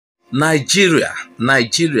Nigeria,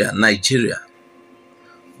 Nigeria, Nigeria.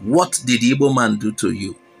 What did the Igbo man do to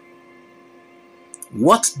you?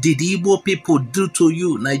 What did the Igbo people do to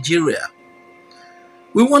you, Nigeria?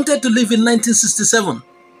 We wanted to live in 1967.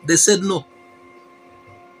 They said no.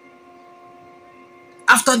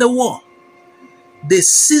 After the war, they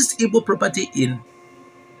seized Igbo property in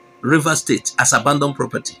River State as abandoned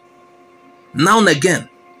property. Now and again,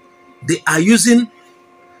 they are using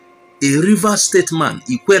a River State man,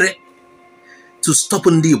 Ikwere, to stop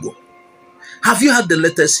Igbo. Have you heard the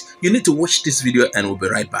latest? You need to watch this video and we'll be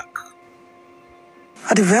right back.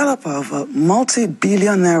 A developer of a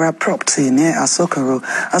multi-billion naira property near Asokoro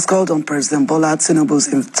has called on President Bola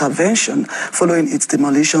Tinubu's intervention following its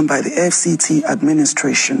demolition by the FCT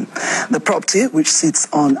administration. The property, which sits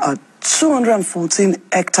on a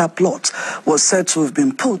 214-hectare plot, was said to have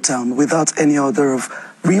been pulled down without any order of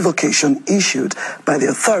revocation issued by the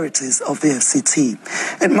authorities of the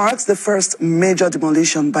FCT. It marks the first major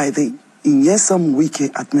demolition by the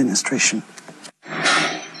Wike administration.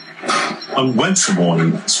 On Wednesday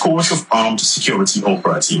morning, scores of armed security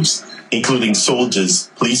operatives, including soldiers,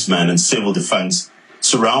 policemen, and civil defense,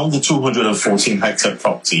 surround the 214-hectare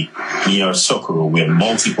property near Sokoro, where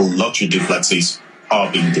multiple luxury duplexes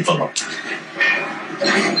are being developed.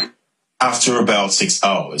 After about 6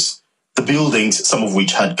 hours, the buildings, some of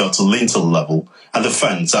which had got to lintel level, and the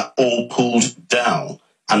fence are all pulled down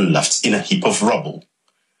and left in a heap of rubble.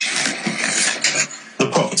 The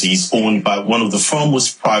property is owned by one of the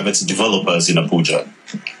foremost private developers in Abuja,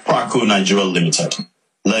 Praco Nigeria Limited,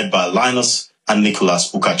 led by Linus and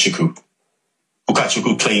Nicholas Ukachukwu.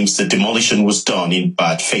 Ukachukwu claims the demolition was done in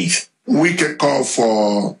bad faith. Wike called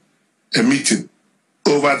for a meeting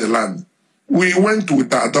over the land. We went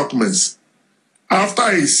with our documents.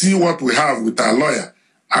 After he see what we have with our lawyer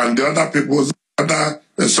and the other people's other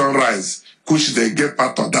Sunrise, which they get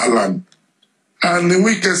part of that land. And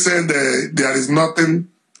Wike said there is nothing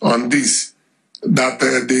on this, that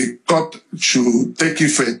the court should take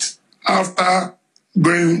effect. After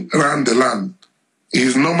going around the land,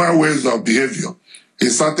 his normal ways of behavior, he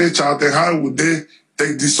started shouting, how would they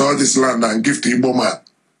take all this land and give to Igbo man?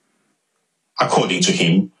 According to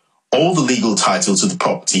him, all the legal titles to the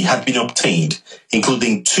property had been obtained,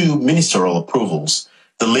 including 2 ministerial approvals,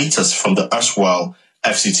 the latest from the erstwhile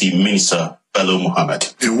FCT Minister Bello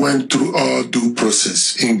Muhammad. He went through all due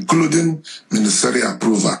process, including ministerial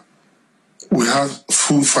approval. We have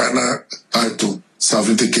full final title,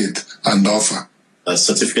 certificate, and offer. A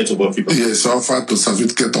certificate of occupancy? Yes, offer to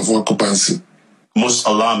certificate of occupancy. Most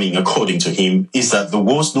alarming, according to him, is that there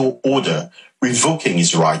was no order revoking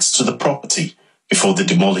his rights to the property before the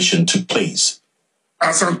demolition took place.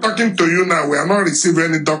 As I'm talking to you now, we are not receiving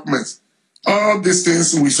any documents. All these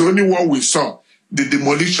things, it's only what we saw, the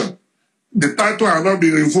demolition. The title has not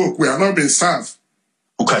been revoked. We are not been served.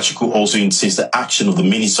 Ukachukwu also insists the action of the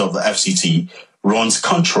Minister of the FCT runs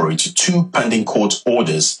contrary to 2 pending court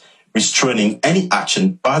orders restraining any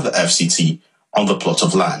action by the FCT on the plot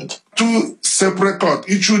of land. 2 separate courts,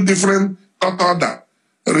 issue different court order,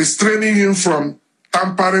 restraining him from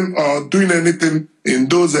tampering or doing anything in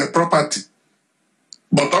those property.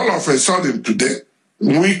 But all of a sudden today,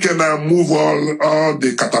 we can move all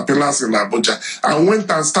the caterpillars in Abuja and went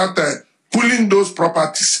and started pulling those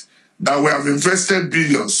properties that we have invested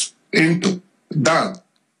billions into down.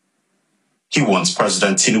 He wants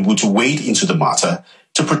President Tinubu to wade into the matter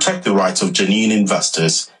to protect the rights of genuine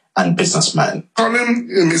investors and businessmen. Call him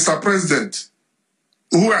Mr. President,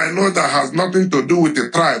 who I know that has nothing to do with the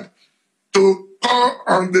tribe, to call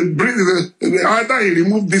on the bring either he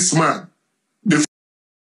remove this man.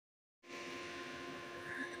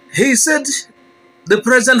 He said the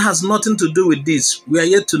president has nothing to do with this. We are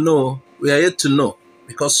yet to know. We are yet to know,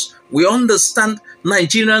 because we understand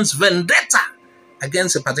Nigerians' vendetta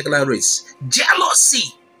against a particular race.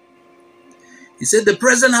 Jealousy. He said the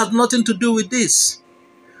president has nothing to do with this.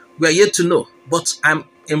 We are yet to know. But I'm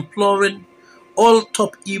imploring all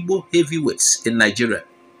top Igbo heavyweights in Nigeria,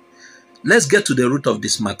 let's get to the root of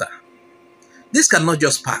this matter. This cannot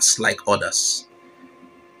just pass like others.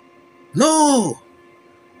 No.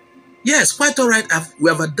 Yes, quite all right. We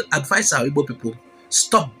have advised our Igbo people,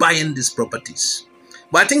 stop buying these properties.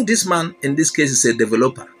 But I think this man, in this case, is a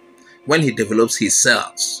developer. When he develops, he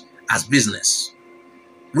sells as business,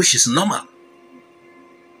 which is normal.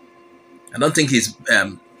 I don't think he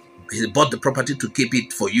bought the property to keep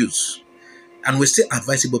it for use. And we still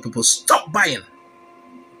advise Igbo people, stop buying.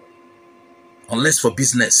 Unless for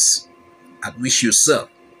business, at which you sell.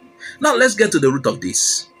 Now let's get to the root of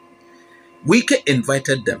this. Wike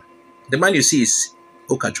invited them. The man you see is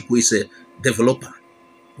Ukachukwu, is a developer.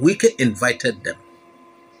 Wike invited them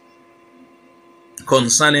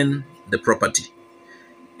concerning the property.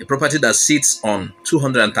 A property that sits on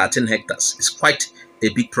 213 hectares. It's quite a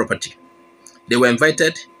big property. They were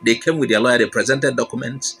invited. They came with their lawyer. They presented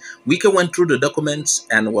documents. Wike went through the documents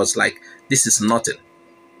and was like, this is nothing.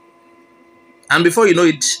 And before you know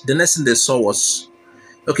it, the next thing they saw was,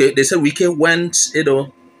 okay, they said Wike went,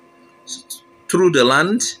 through the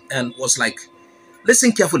land and was like,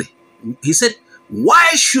 listen carefully. He said,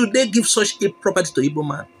 why should they give such a property to Igbo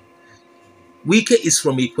man? Wike is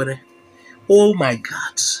from Ikwere. Oh my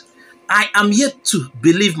God. I am yet to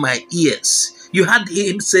believe my ears. You had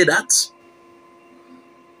him say that.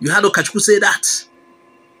 You had Okachukwu say that.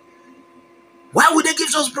 Why would they give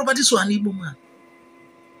such property to an Igbo man?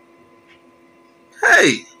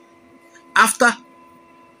 Hey, after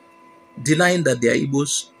denying that they are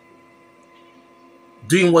Igbos,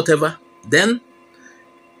 doing whatever, then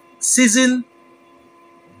seizing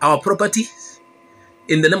our property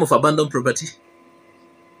in the name of abandoned property.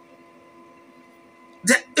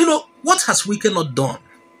 What has Wike not done?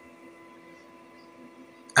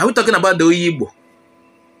 Are we talking about the Igbo?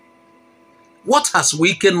 What has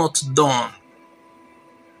Wike not done?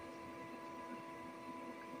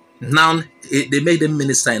 Now, they made him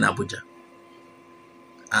minister in Abuja.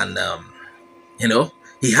 And,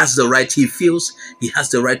 he has the right, he feels he has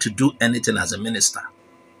the right to do anything as a minister.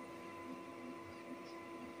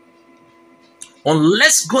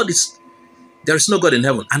 Unless there is no God in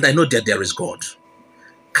heaven, and I know that there is God.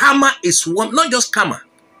 Karma is one, not just karma.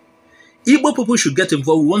 Igbo people should get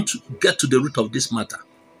involved. We want to get to the root of this matter.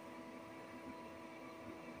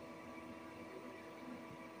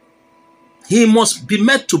 He must be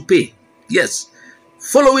made to pay. Yes.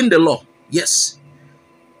 Following the law. Yes.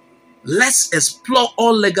 Let's explore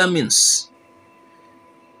all legal means.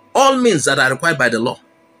 All means that are required by the law.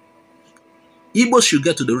 Igbo should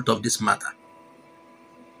get to the root of this matter.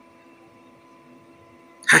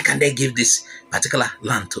 How can they give this particular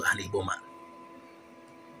land to an Igbo man?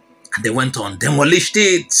 And they went on, demolished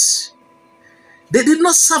it. They did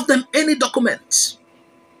not serve them any document.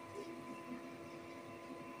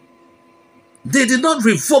 They did not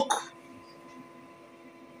revoke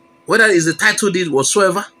whether it is the title deed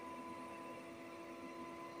whatsoever.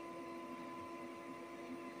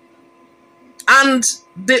 And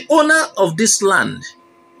the owner of this land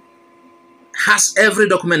has every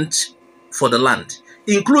document for the land,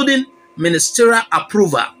 including ministerial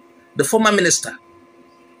approval, the former minister.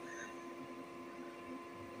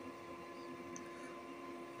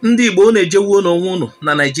 Ndị Igbo na-ejewo n'onwe unu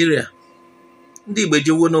na Nigeria. Ndị Igbo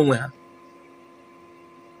ejewo n'onwe ha.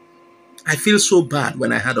 I feel so bad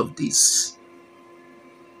when I heard of this.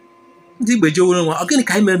 Ndị Igbo ejewo n'onwe ha. Ogini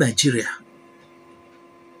ka anyị mere Nigeria?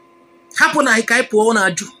 Hapụ na anyị ka anyị pụọ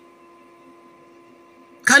na-ajụ.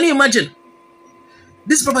 Can you imagine?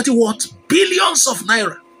 This property worth billions of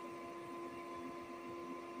naira.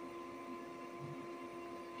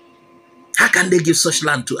 How can they give such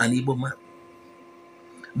land to an Igbo man?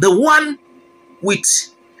 The one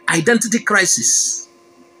with identity crisis.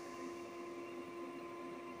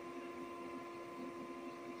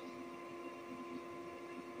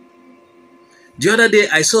 The other day,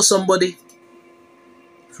 I saw somebody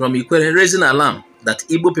from Ikwere raising alarm that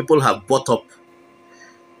Igbo people have bought up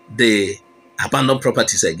the abandoned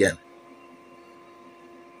properties again.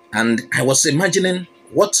 And I was imagining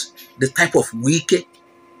what the type of Wike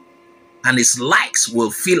and his likes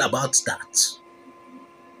will feel about that.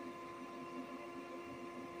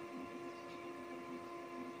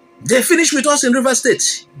 They finished with us in River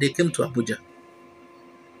State. They came to Abuja.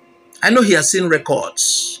 I know he has seen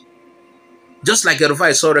records. Just like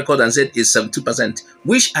Erufai saw record and said it's 72%,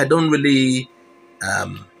 which I don't really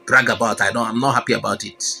brag about. I'm not happy about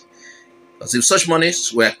it. Because if such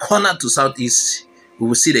monies were cornered to Southeast, we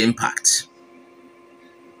will see the impact.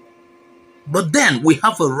 But then we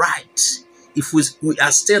have a right. If we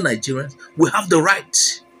are still Nigerians, we have the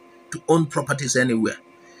right to own properties anywhere.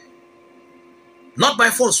 Not by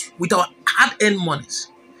force, with our hard-earned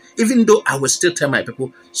monies. Even though I will still tell my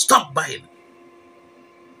people, stop buying.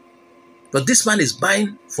 But this man is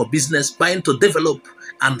buying for business, buying to develop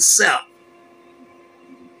and sell.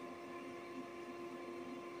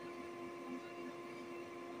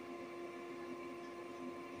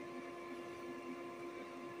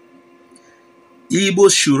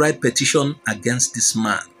 Igbo should write petition against this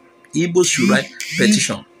man. Igbo should write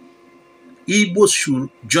petition. Igbo should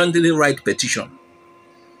jointly write petition.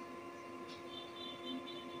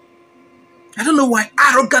 I don't know why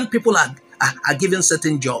arrogant people are given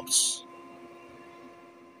certain jobs.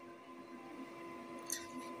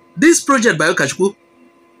 This project by Okachukwu,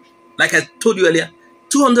 like I told you earlier,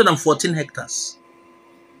 214 hectares.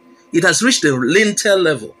 It has reached the lintel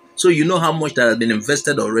level. So you know how much that has been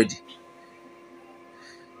invested already.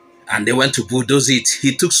 And they went to bulldoze it.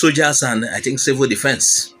 He took soldiers and I think civil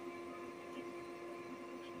defense.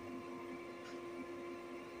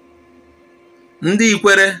 Ndi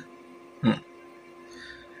Ikwere.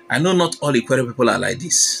 I know not all Ikwere people are like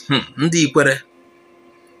this. Ndi Ikwere.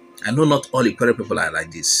 I know not all Ikwere people are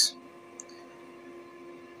like this.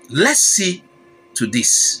 Let's see to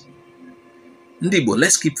this. Ndi Igbo,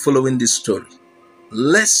 let's keep following this story.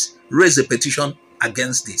 Let's raise a petition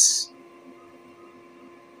against this.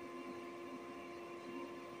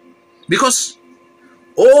 Because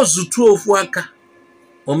Ozutu Ofuaka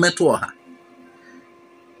Ometuoha.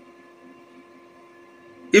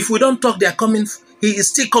 If we don't talk, they are coming. He is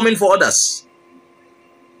still coming for others.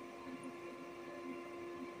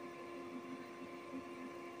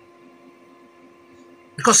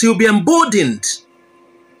 Because he will be emboldened.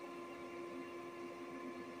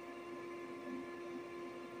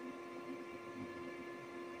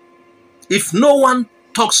 If no one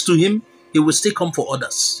talks to him, he will still come for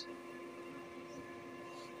others.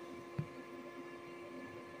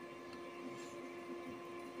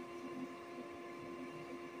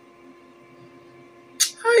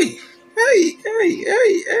 Hey.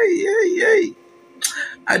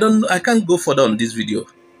 I can't go further on this video.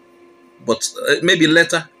 But maybe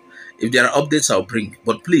later, if there are updates, I'll bring.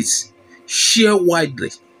 But please, share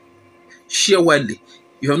widely. Share widely.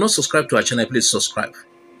 If you have not subscribed to our channel, please subscribe.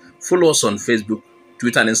 Follow us on Facebook,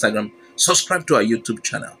 Twitter, and Instagram. Subscribe to our YouTube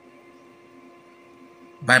channel.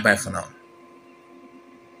 Bye-bye for now.